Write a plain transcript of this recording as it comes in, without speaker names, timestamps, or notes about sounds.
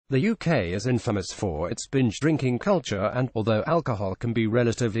The UK is infamous for its binge drinking culture and, although alcohol can be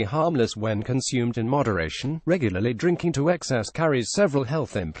relatively harmless when consumed in moderation, regularly drinking to excess carries several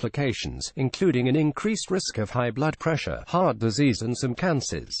health implications, including an increased risk of high blood pressure, heart disease and some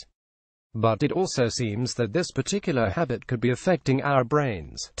cancers. But it also seems that this particular habit could be affecting our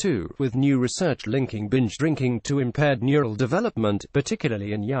brains, too, with new research linking binge drinking to impaired neural development,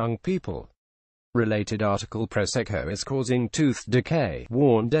 particularly in young people. Related ArticleProsecco is causing tooth decay,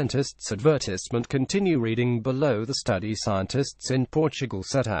 warn dentists. Advertisement. Continue reading below. The study scientists in Portugal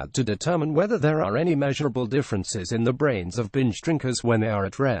set out to determine whether there are any measurable differences in the brains of binge drinkers when they are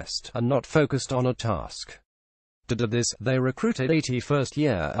at rest, and not focused on a task. To do this, they recruited 80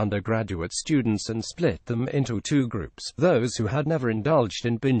 first-year undergraduate students and split them into two groups, those who had never indulged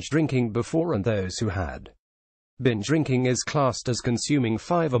in binge drinking before and those who had. Binge drinking is classed as consuming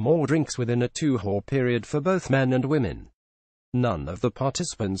 5 or more drinks within a 2-hour period for both men and women. None of the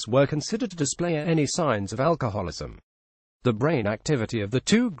participants were considered to display any signs of alcoholism. The brain activity of the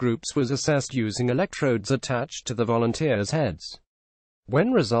two groups was assessed using electrodes attached to the volunteers' heads.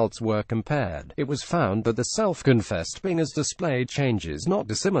 When results were compared, it was found that the self-confessed bingers displayed changes not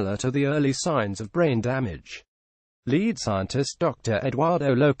dissimilar to the early signs of brain damage. Lead scientist Dr.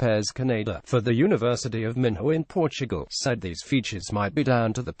 Eduardo Lopes Caneda, for the University of Minho in Portugal, said these features might be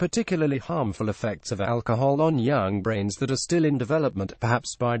down to the particularly harmful effects of alcohol on young brains that are still in development,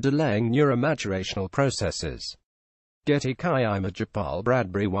 perhaps by delaying neuromaturational processes. Getty Kayimajapal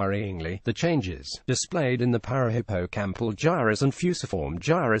Bradbury. Worryingly, the changes displayed in the parahippocampal gyrus and fusiform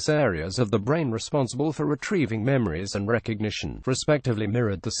gyrus areas of the brain responsible for retrieving memories and recognition, respectively,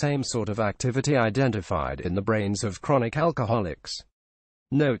 mirrored the same sort of activity identified in the brains of chronic alcoholics.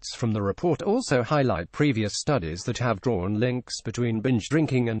 Notes from the report also highlight previous studies that have drawn links between binge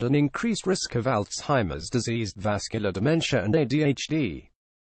drinking and an increased risk of Alzheimer's disease, vascular dementia and ADHD.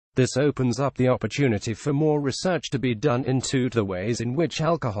 This opens up the opportunity for more research to be done into the ways in which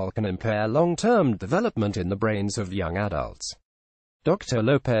alcohol can impair long-term development in the brains of young adults. Dr.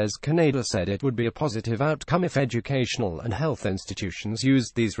 Lopes Caneda said it would be a positive outcome if educational and health institutions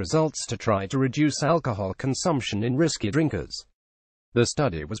used these results to try to reduce alcohol consumption in risky drinkers. The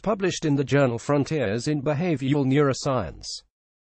study was published in the journal Frontiers in Behavioral Neuroscience.